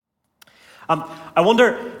I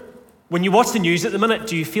wonder, when you watch the news at the minute,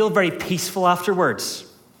 do you feel very peaceful afterwards?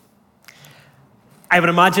 I would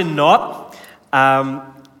imagine not.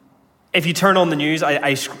 If you turn on the news,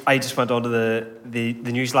 I just went onto the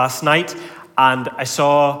news last night, and I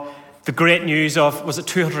saw the great news of, was it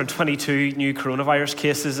 222 new coronavirus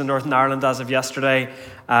cases in Northern Ireland as of yesterday?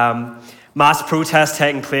 Mass protests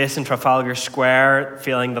taking place in Trafalgar Square,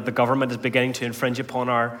 feeling that the government is beginning to infringe upon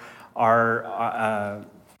our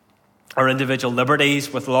individual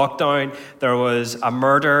liberties with lockdown. There was a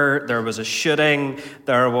murder, there was a shooting,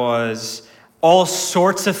 there was all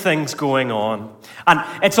sorts of things going on. And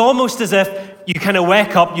it's almost as if you kind of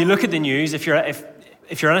wake up, you look at the news. If you're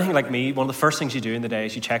anything like me, one of the first things you do in the day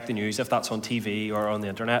is you check the news, if that's on TV or on the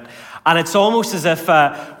internet. And it's almost as if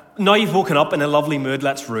now you've woken up in a lovely mood,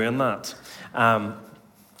 let's ruin that.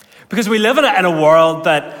 Because we live in a world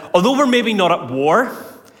that, although we're maybe not at war,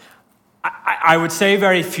 I would say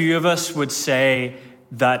very few of us would say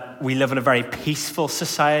that we live in a very peaceful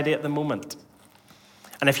society at the moment.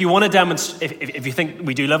 And if you want to demonstrate, if you think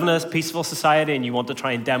we do live in a peaceful society and you want to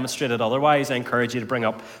try and demonstrate it otherwise, I encourage you to bring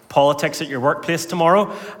up politics at your workplace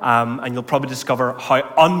tomorrow, and you'll probably discover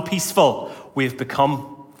how unpeaceful we've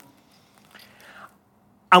become.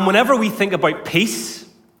 And whenever we think about peace,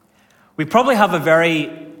 we probably have a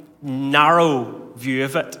very narrow view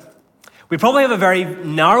of it. We probably have a very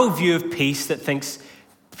narrow view of peace that thinks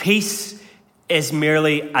peace is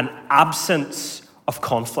merely an absence of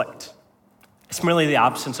conflict. It's merely the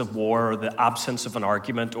absence of war, or the absence of an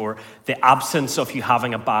argument, or the absence of you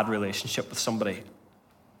having a bad relationship with somebody.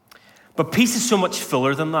 But peace is so much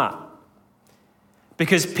fuller than that.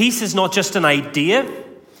 Because peace is not just an idea,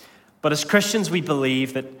 but as Christians we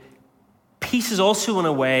believe that peace is also in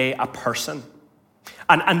a way a person.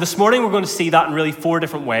 And this morning we're going to see that in really 4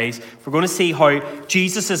 different ways. We're going to see how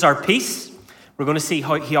Jesus is our peace. We're going to see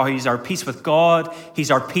how he's our peace with God, he's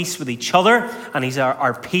our peace with each other, and he's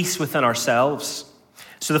our peace within ourselves.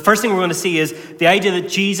 So the first thing we're going to see is the idea that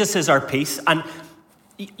Jesus is our peace. And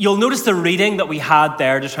you'll notice the reading that we had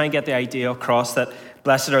there to try and get the idea across that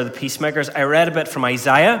blessed are the peacemakers. I read a bit from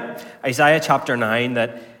Isaiah chapter 9,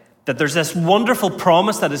 that there's this wonderful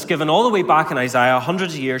promise that is given all the way back in Isaiah,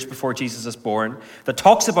 hundreds of years before Jesus is born, that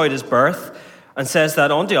talks about his birth, and says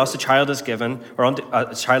that unto us a child is given, or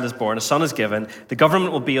a child is born, a son is given, the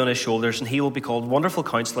government will be on his shoulders, and he will be called Wonderful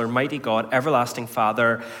Counselor, Mighty God, Everlasting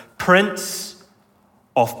Father, Prince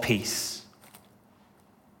of Peace.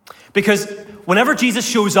 Because whenever Jesus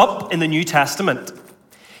shows up in the New Testament,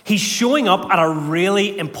 he's showing up at a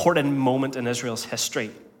really important moment in Israel's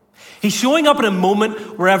history. He's showing up at a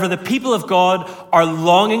moment wherever the people of God are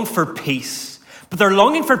longing for peace. But they're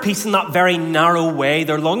longing for peace in that very narrow way.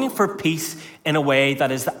 They're longing for peace in a way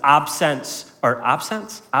that is the absence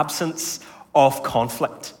of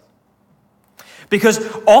conflict. Because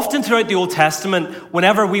often throughout the Old Testament,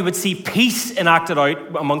 whenever we would see peace enacted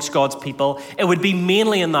out amongst God's people, it would be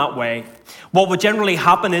mainly in that way. What would generally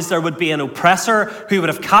happen is there would be an oppressor who would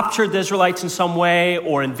have captured the Israelites in some way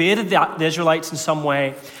or invaded the Israelites in some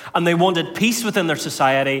way, and they wanted peace within their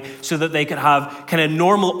society so that they could have kind of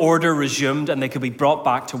normal order resumed and they could be brought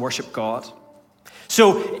back to worship God.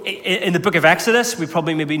 So in the book of Exodus, we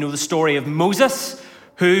probably maybe know the story of Moses,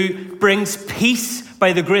 who brings peace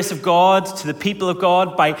by the grace of God to the people of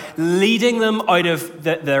God by leading them out of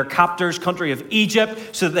their captors' country of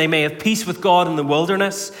Egypt so that they may have peace with God in the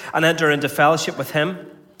wilderness and enter into fellowship with him.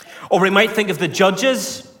 Or we might think of the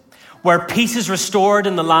Judges, where peace is restored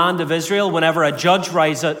in the land of Israel whenever a judge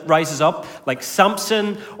rises up, like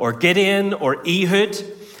Samson or Gideon or Ehud,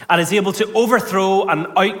 and is able to overthrow and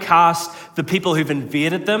outcast the people who've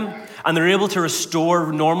invaded them, and they're able to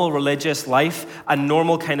restore normal religious life and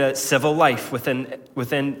normal kind of civil life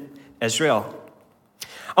within Israel.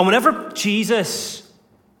 And whenever Jesus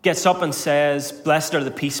gets up and says, blessed are the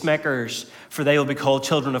peacemakers, for they will be called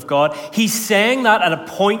children of God, he's saying that at a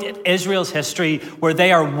point in Israel's history where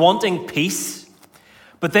they are wanting peace,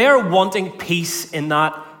 but they are wanting peace in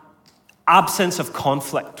that absence of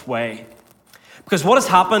conflict way. Because what has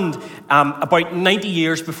happened about 90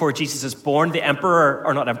 years before Jesus is born,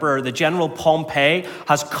 the general Pompey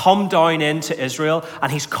has come down into Israel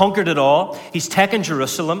and he's conquered it all. He's taken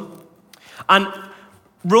Jerusalem. And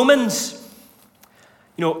Romans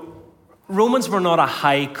were not a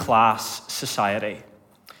high-class society.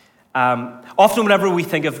 Often whenever we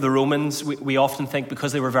think of the Romans, we often think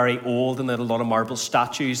because they were very old and they had a lot of marble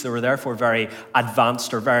statues, they were therefore very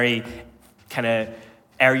advanced or very kind of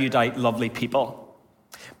erudite, lovely people.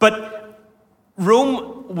 But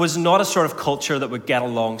Rome was not a sort of culture that would get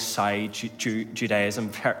alongside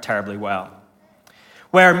Judaism terribly well.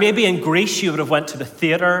 Where maybe in Greece you would have went to the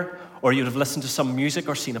theater, or you'd have listened to some music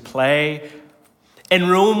or seen a play. In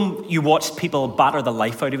Rome, you watched people batter the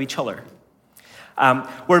life out of each other.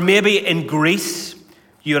 Where maybe in Greece,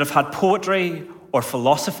 you would have had poetry or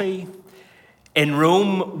philosophy. In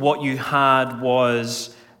Rome, what you had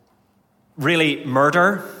was really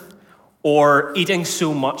murder or eating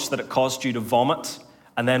so much that it caused you to vomit.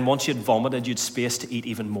 And then once you'd vomited, you'd space to eat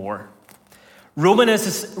even more. Roman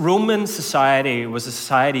society was a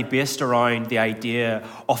society based around the idea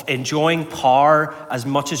of enjoying power as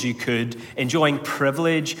much as you could, enjoying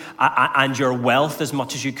privilege and your wealth as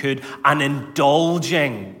much as you could, and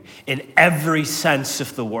indulging in every sense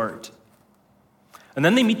of the word. And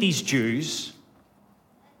then they meet these Jews,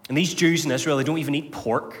 and these Jews in Israel, they don't even eat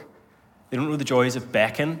pork. They don't know the joys of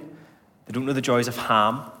bacon. They don't know the joys of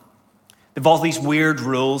ham. They've all these weird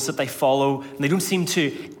rules that they follow, and they don't seem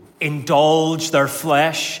to indulge their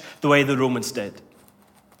flesh the way the Romans did.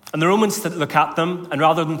 And the Romans look at them, and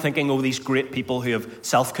rather than thinking, oh, these great people who have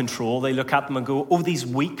self-control, they look at them and go, oh, these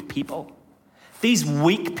weak people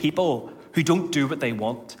who don't do what they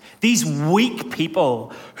want, these weak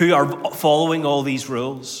people who are following all these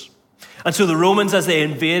rules. And so the Romans, as they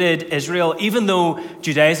invaded Israel, even though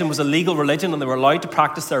Judaism was a legal religion and they were allowed to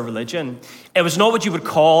practice their religion, it was not what you would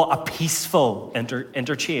call a peaceful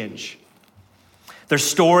interchange. There's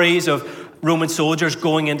stories of Roman soldiers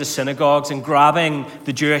going into synagogues and grabbing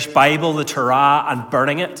the Jewish Bible, the Torah, and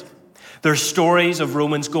burning it. There's stories of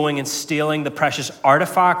Romans going and stealing the precious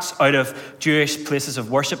artifacts out of Jewish places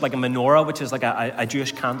of worship, like a menorah, which is like a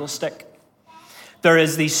Jewish candlestick. There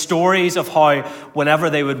is these stories of how whenever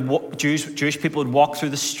they would Jewish people would walk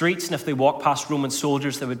through the streets, and if they walked past Roman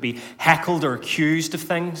soldiers, they would be heckled or accused of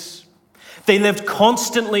things. They lived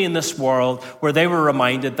constantly in this world where they were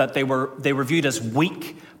reminded that they were viewed as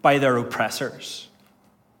weak by their oppressors.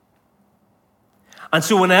 And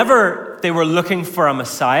so whenever they were looking for a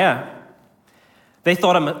Messiah, they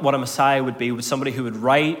thought what a Messiah would be was somebody who would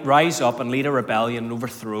rise up and lead a rebellion and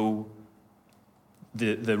overthrow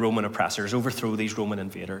the Roman oppressors, overthrow these Roman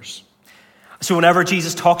invaders. So whenever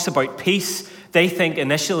Jesus talks about peace, they think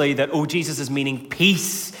initially that, oh, Jesus is meaning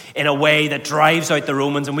peace in a way that drives out the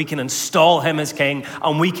Romans and we can install him as king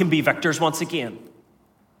and we can be victors once again.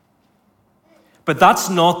 But that's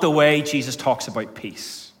not the way Jesus talks about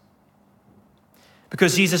peace.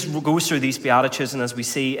 Because Jesus goes through these Beatitudes, and as we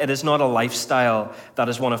see, it is not a lifestyle that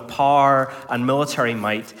is one of power and military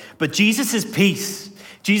might, but Jesus' peace.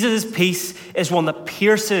 Jesus' peace is one that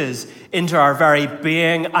pierces into our very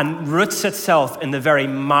being and roots itself in the very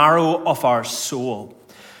marrow of our soul.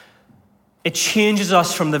 It changes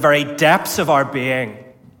us from the very depths of our being.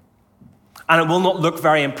 And it will not look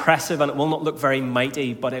very impressive and it will not look very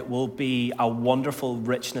mighty, but it will be a wonderful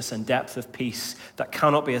richness and depth of peace that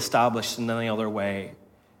cannot be established in any other way.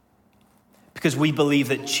 Because we believe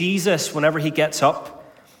that Jesus, whenever he gets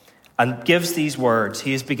up and gives these words,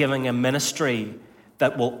 he is beginning a ministry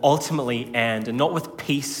that will ultimately end, and not with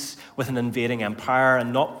peace with an invading empire,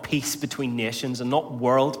 and not peace between nations, and not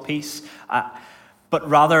world peace, but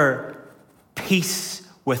rather peace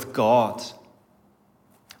with God.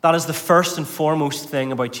 That is the first and foremost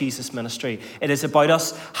thing about Jesus' ministry. It is about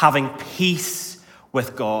us having peace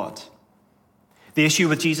with God. The issue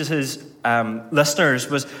with Jesus' listeners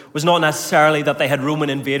was not necessarily that they had Roman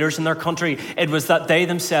invaders in their country. It was that they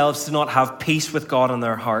themselves did not have peace with God in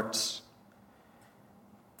their hearts.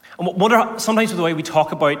 I wonder, sometimes with the way we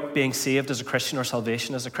talk about being saved as a Christian or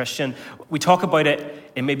salvation as a Christian, we talk about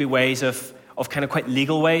it in maybe ways of kind of quite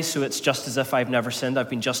legal ways. So it's just as if I've never sinned, I've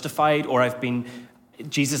been justified, or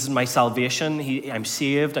Jesus is my salvation. I'm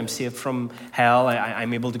saved from hell.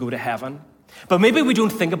 I'm able to go to heaven. But maybe we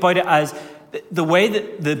don't think about it as the way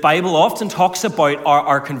that the Bible often talks about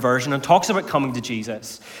our conversion and talks about coming to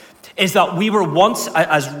Jesus. Is that we were once,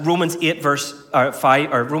 as Romans 5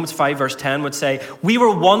 verse 10 would say, we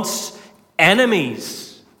were once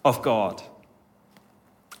enemies of God,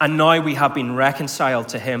 and now we have been reconciled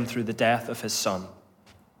to him through the death of his Son.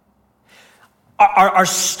 Our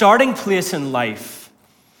starting place in life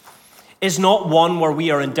is not one where we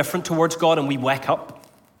are indifferent towards God and we wake up.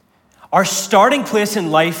 Our starting place in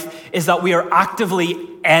life is that we are actively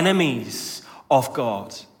enemies of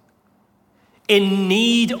God, in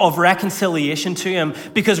need of reconciliation to him,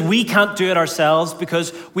 because we can't do it ourselves,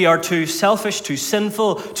 because we are too selfish, too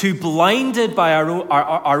sinful, too blinded by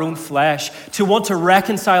our own flesh to want to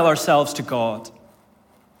reconcile ourselves to God.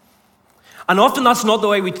 And often that's not the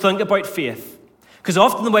way we think about faith. Because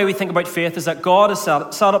often the way we think about faith is that God is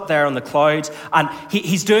sat up there on the clouds and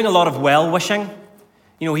he's doing a lot of well-wishing.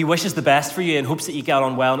 You know, he wishes the best for you and hopes that you get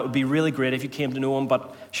on well, and it would be really great if you came to know him,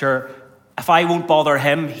 but sure, if I won't bother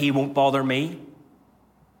him, he won't bother me.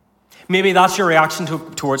 Maybe that's your reaction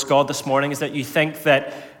towards God this morning, is that you think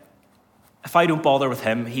that if I don't bother with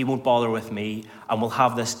him, he won't bother with me, and we'll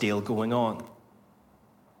have this deal going on.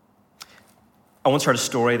 I once heard a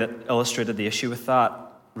story that illustrated the issue with that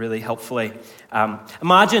really helpfully.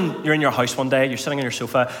 Imagine you're in your house one day, you're sitting on your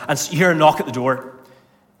sofa, and you hear a knock at the door.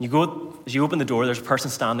 As you open the door, there's a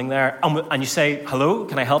person standing there, and you say, hello,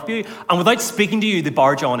 can I help you? And without speaking to you, they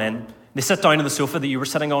barge on in. They sit down on the sofa that you were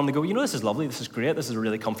sitting on, and they go, this is lovely, this is great, this is a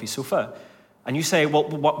really comfy sofa. And you say, well,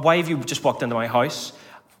 why have you just walked into my house?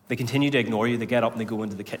 They continue to ignore you. They get up and they go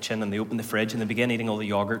into the kitchen and they open the fridge and they begin eating all the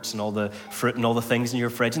yogurts and all the fruit and all the things in your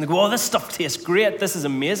fridge. And they go, this stuff tastes great. This is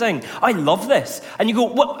amazing. I love this. And you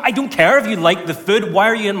go, I don't care if you like the food. Why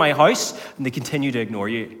are you in my house? And they continue to ignore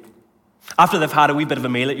you. After they've had a wee bit of a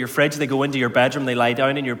meal at your fridge, they go into your bedroom, they lie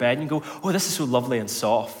down in your bed and you go, this is so lovely and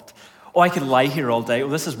soft. I could lie here all day.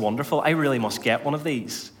 This is wonderful. I really must get one of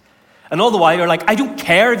these. And all the while you're like, I don't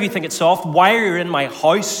care if you think it's soft. Why are you in my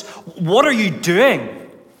house? What are you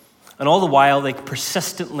doing? And all the while, they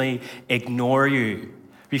persistently ignore you,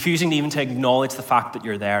 refusing even to acknowledge the fact that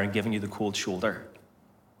you're there and giving you the cold shoulder.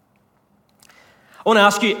 I want to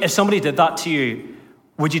ask you, if somebody did that to you,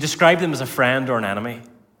 would you describe them as a friend or an enemy?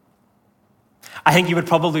 I think you would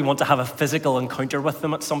probably want to have a physical encounter with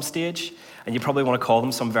them at some stage, and you probably want to call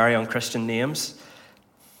them some very unchristian names.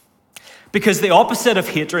 Because the opposite of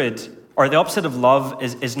hatred, or the opposite of love,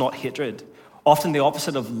 is not hatred. Often the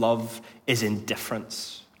opposite of love is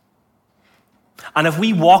indifference. And if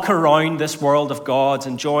we walk around this world of God's,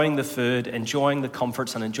 enjoying the food, enjoying the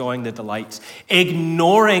comforts, and enjoying the delights,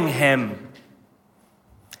 ignoring him,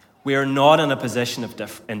 we are not in a position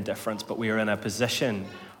of indifference, but we are in a position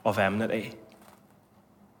of enmity.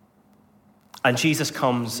 And Jesus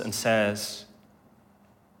comes and says,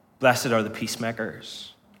 blessed are the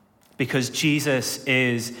peacemakers, because Jesus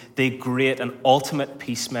is the great and ultimate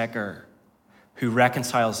peacemaker who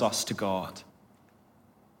reconciles us to God.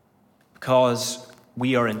 Because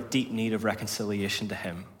we are in deep need of reconciliation to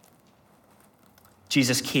him.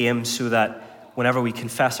 Jesus came so that whenever we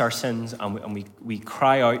confess our sins and we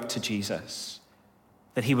cry out to Jesus,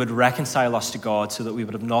 that he would reconcile us to God so that we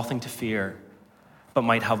would have nothing to fear, but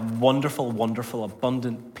might have wonderful, wonderful,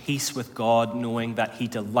 abundant peace with God, knowing that he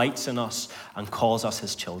delights in us and calls us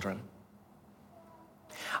his children.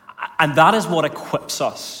 And that is what equips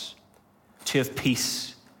us to have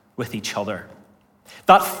peace with each other.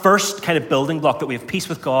 That first kind of building block, that we have peace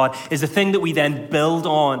with God, is the thing that we then build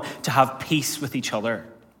on to have peace with each other.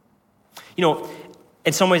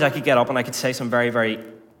 In some ways I could get up and I could say some very, very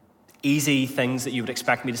easy things that you would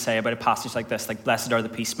expect me to say about a passage like this, like blessed are the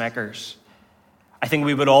peacemakers. I think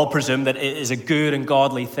we would all presume that it is a good and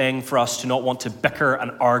godly thing for us to not want to bicker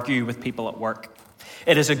and argue with people at work.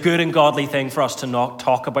 It is a good and godly thing for us to not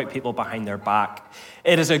talk about people behind their back.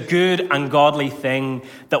 It is a good and godly thing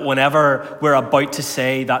that whenever we're about to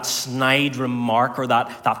say that snide remark or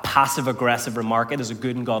that passive-aggressive remark, it is a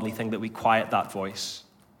good and godly thing that we quiet that voice.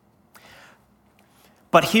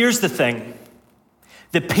 But here's the thing.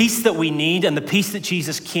 The peace that we need and the peace that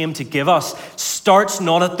Jesus came to give us starts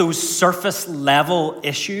not at those surface-level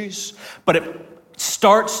issues, but it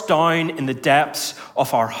starts down in the depths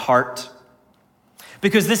of our heart.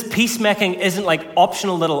 Because this peacemaking isn't like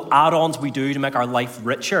optional little add-ons we do to make our life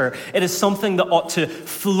richer. It is something that ought to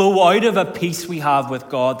flow out of a peace we have with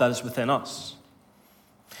God that is within us.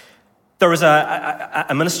 There was a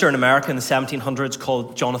minister in America in the 1700s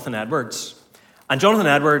called Jonathan Edwards. And Jonathan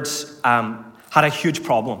Edwards had a huge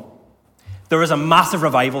problem. There was a massive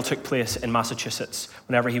revival took place in Massachusetts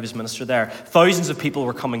whenever he was minister there. Thousands of people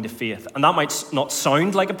were coming to faith. And that might not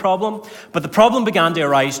sound like a problem, but the problem began to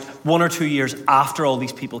arise 1 or 2 years after all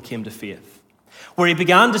these people came to faith, where he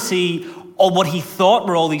began to see all what he thought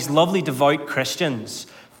were all these lovely, devout Christians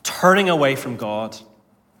turning away from God.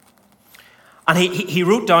 And he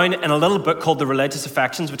wrote down in a little book called The Religious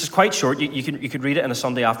Affections, which is quite short. You could read it in a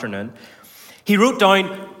Sunday afternoon. He wrote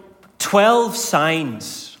down 12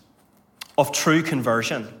 signs of true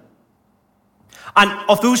conversion. And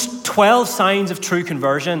of those 12 signs of true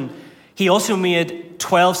conversion, he also made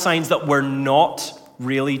 12 signs that were not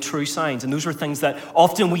really true signs. And those were things that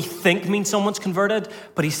often we think mean someone's converted,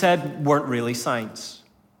 but he said weren't really signs.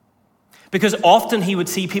 Because often he would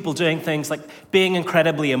see people doing things like being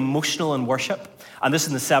incredibly emotional in worship. And this is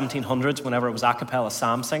in the 1700s, whenever it was a cappella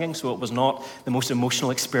psalm singing, so it was not the most emotional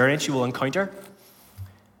experience you will encounter.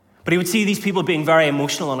 But he would see these people being very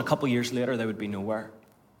emotional, and a couple of years later, they would be nowhere.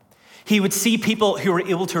 He would see people who were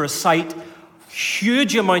able to recite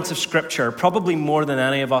huge amounts of scripture, probably more than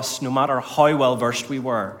any of us, no matter how well versed we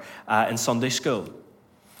were in Sunday school.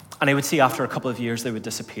 And he would see after a couple of years, they would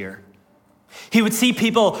disappear. He would see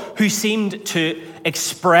people who seemed to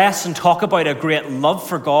express and talk about a great love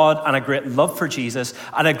for God and a great love for Jesus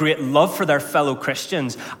and a great love for their fellow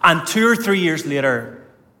Christians. And 2 or 3 years later,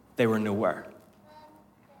 they were nowhere.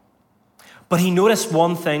 But he noticed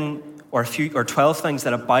one thing or 12 things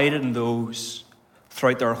that abided in those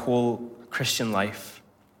throughout their whole Christian life.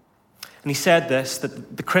 And he said this,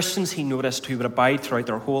 that the Christians he noticed who would abide throughout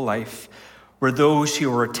their whole life were those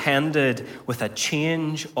who were attended with a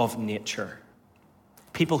change of nature.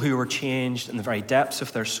 People who were changed in the very depths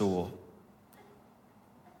of their soul.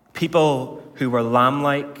 People who were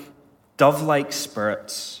lamb-like, dove-like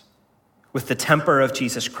spirits with the temper of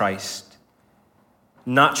Jesus Christ,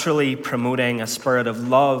 naturally promoting a spirit of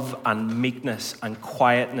love and meekness and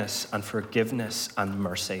quietness and forgiveness and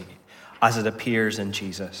mercy as it appears in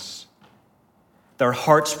Jesus. Their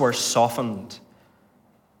hearts were softened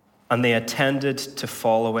and they attended to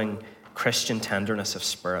following Christian tenderness of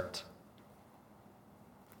spirit.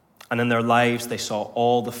 And in their lives, they saw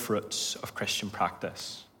all the fruits of Christian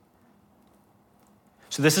practice.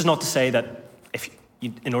 So this is not to say that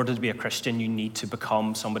in order to be a Christian, you need to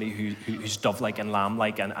become somebody who's dove-like and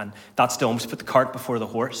lamb-like, and that's to almost put the cart before the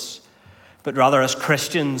horse. But rather, as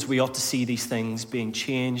Christians, we ought to see these things being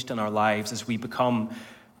changed in our lives as we become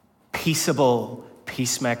peaceable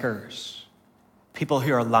peacemakers, people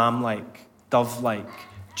who are lamb-like, dove-like,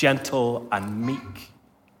 gentle and meek,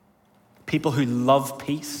 people who love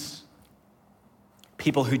peace,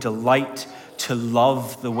 people who delight to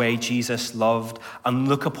love the way Jesus loved and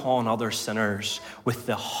look upon other sinners with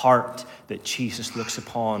the heart that Jesus looks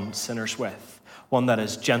upon sinners with. One that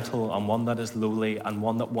is gentle and one that is lowly and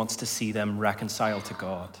one that wants to see them reconciled to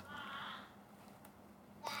God.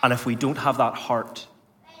 And if we don't have that heart,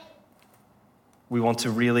 we want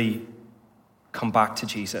to really come back to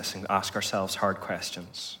Jesus and ask ourselves hard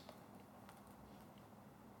questions.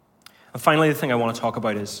 And finally, the thing I want to talk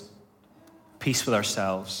about is peace with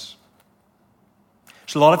ourselves.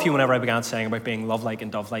 So a lot of you, whenever I began saying about being love-like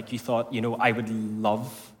and dove-like, you thought, I would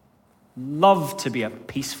love to be a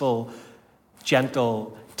peaceful,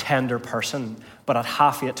 gentle, tender person, but at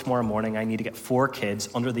 8:30 tomorrow morning, I need to get 4 kids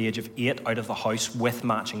under the age of 8 out of the house with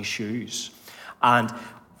matching shoes. And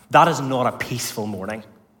that is not a peaceful morning.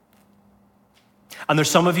 And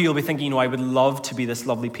there's some of you who'll be thinking, I would love to be this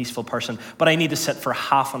lovely, peaceful person, but I need to sit for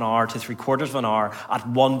half an hour to 3/4 of an hour at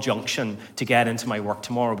one junction to get into my work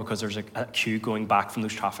tomorrow because there's a queue going back from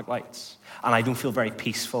those traffic lights. And I don't feel very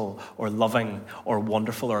peaceful or loving or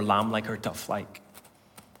wonderful or lamb-like or dove-like.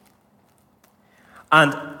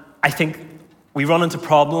 And I think we run into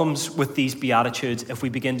problems with these Beatitudes if we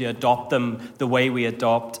begin to adopt them the way we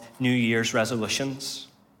adopt New Year's resolutions.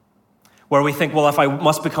 Where we think, well, if I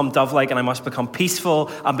must become dove-like and I must become peaceful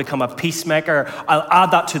and become a peacemaker, I'll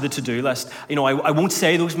add that to the to-do list. I won't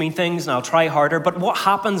say those mean things and I'll try harder. But what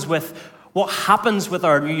happens with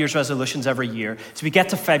our New Year's resolutions every year is we get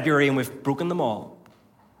to February and we've broken them all.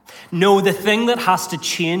 No, the thing that has to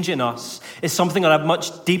change in us is something at a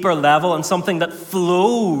much deeper level and something that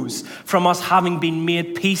flows from us having been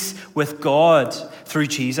made peace with God through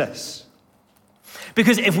Jesus.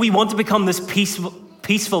 Because if we want to become this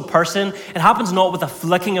peaceful person, it happens not with a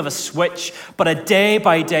flicking of a switch, but a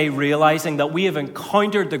day-by-day realizing that we have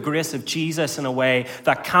encountered the grace of Jesus in a way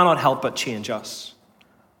that cannot help but change us.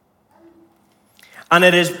 And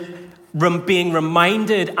it is being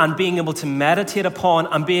reminded and being able to meditate upon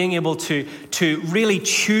and being able to really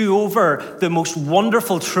chew over the most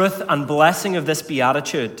wonderful truth and blessing of this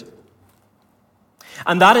beatitude.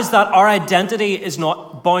 And that is that our identity is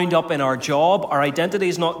not bound up in our job. Our identity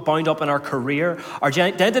is not bound up in our career. Our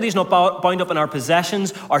identity is not bound up in our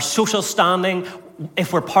possessions, our social standing,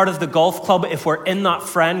 if we're part of the golf club, if we're in that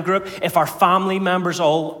friend group, if our family members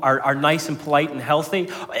all are nice and polite and healthy.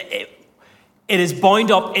 It is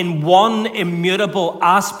bound up in one immutable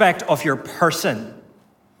aspect of your person.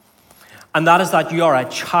 And that is that you are a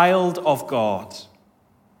child of God.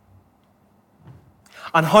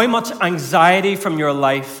 And how much anxiety from your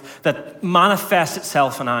life that manifests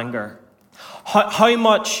itself in anger. How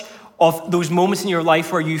much of those moments in your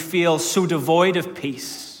life where you feel so devoid of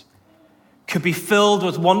peace could be filled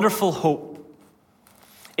with wonderful hope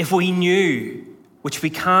if we knew, which we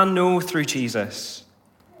can know through Jesus,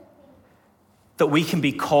 that we can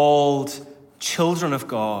be called children of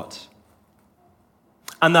God.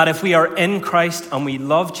 And that if we are in Christ and we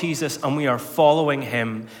love Jesus and we are following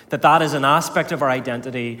him, that is an aspect of our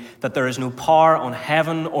identity, that there is no power on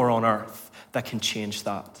heaven or on earth that can change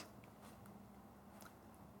that.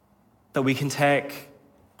 That we can take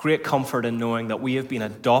great comfort in knowing that we have been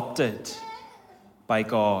adopted by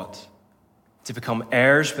God to become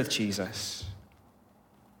heirs with Jesus.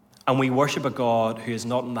 And we worship a God who is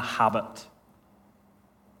not in the habit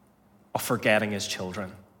of forgetting his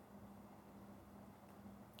children.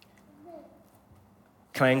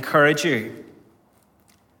 Can I encourage you?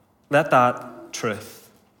 Let that truth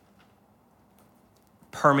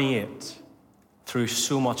permeate through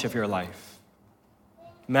so much of your life.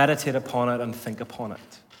 Meditate upon it and think upon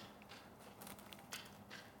it.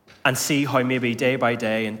 And see how maybe day by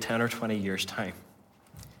day in 10 or 20 years' time,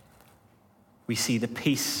 we see the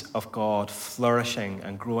peace of God flourishing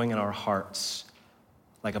and growing in our hearts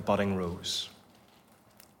like a budding rose.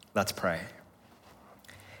 Let's pray.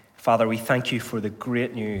 Father, we thank you for the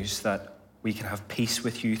great news that we can have peace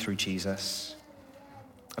with you through Jesus.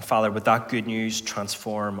 And Father, would that good news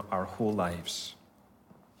transform our whole lives?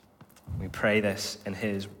 We pray this in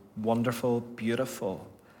his wonderful, beautiful,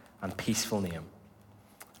 and peaceful name.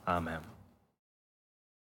 Amen.